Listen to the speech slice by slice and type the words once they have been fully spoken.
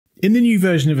In the new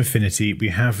version of Affinity, we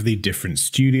have the different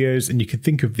studios, and you can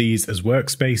think of these as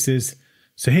workspaces.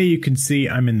 So here you can see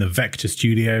I'm in the Vector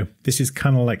Studio. This is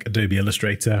kind of like Adobe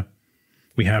Illustrator.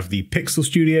 We have the Pixel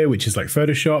Studio, which is like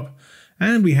Photoshop,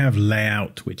 and we have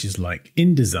Layout, which is like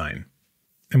InDesign.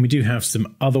 And we do have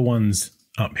some other ones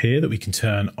up here that we can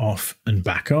turn off and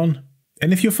back on.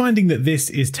 And if you're finding that this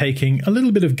is taking a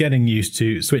little bit of getting used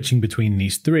to switching between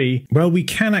these three, well, we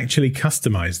can actually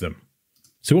customize them.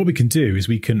 So what we can do is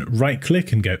we can right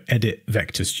click and go Edit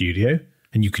Vector Studio,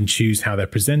 and you can choose how they're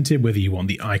presented, whether you want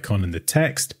the icon and the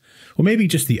text, or maybe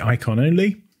just the icon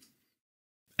only.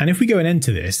 And if we go and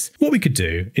enter this, what we could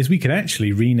do is we could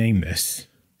actually rename this.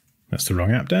 That's the wrong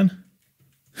app, Dan.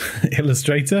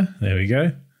 Illustrator, there we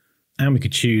go. And we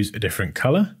could choose a different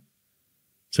color.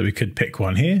 So we could pick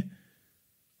one here,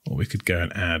 or we could go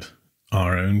and add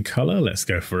our own color. Let's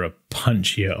go for a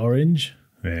punchier orange.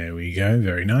 There we go,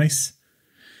 very nice.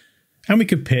 And we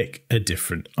could pick a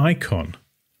different icon.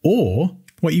 Or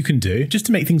what you can do, just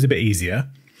to make things a bit easier,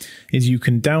 is you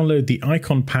can download the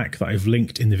icon pack that I've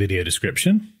linked in the video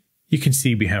description. You can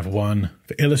see we have one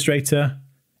for Illustrator,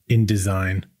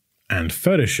 InDesign, and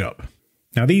Photoshop.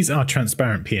 Now these are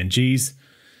transparent PNGs,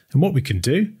 and what we can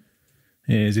do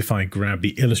is if I grab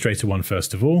the Illustrator one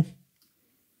first of all,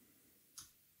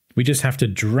 we just have to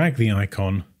drag the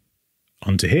icon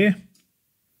onto here,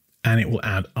 and it will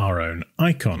add our own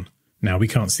icon. Now we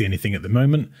can't see anything at the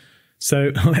moment,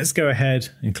 so let's go ahead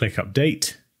and click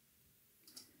Update.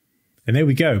 And there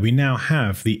we go. We now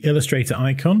have the Illustrator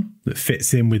icon that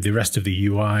fits in with the rest of the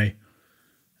UI.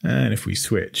 And if we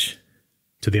switch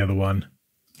to the other one,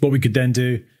 what we could then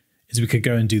do is we could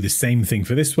go and do the same thing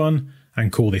for this one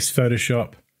and call this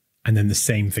Photoshop, and then the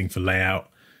same thing for Layout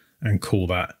and call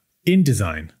that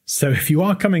InDesign. So if you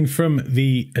are coming from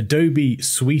the Adobe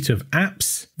suite of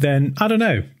apps, then I don't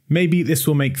know, maybe this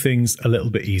will make things a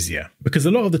little bit easier, because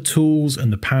a lot of the tools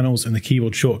and the panels and the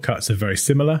keyboard shortcuts are very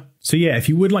similar. So yeah, if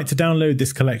you would like to download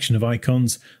this collection of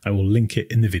icons, I will link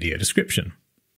it in the video description.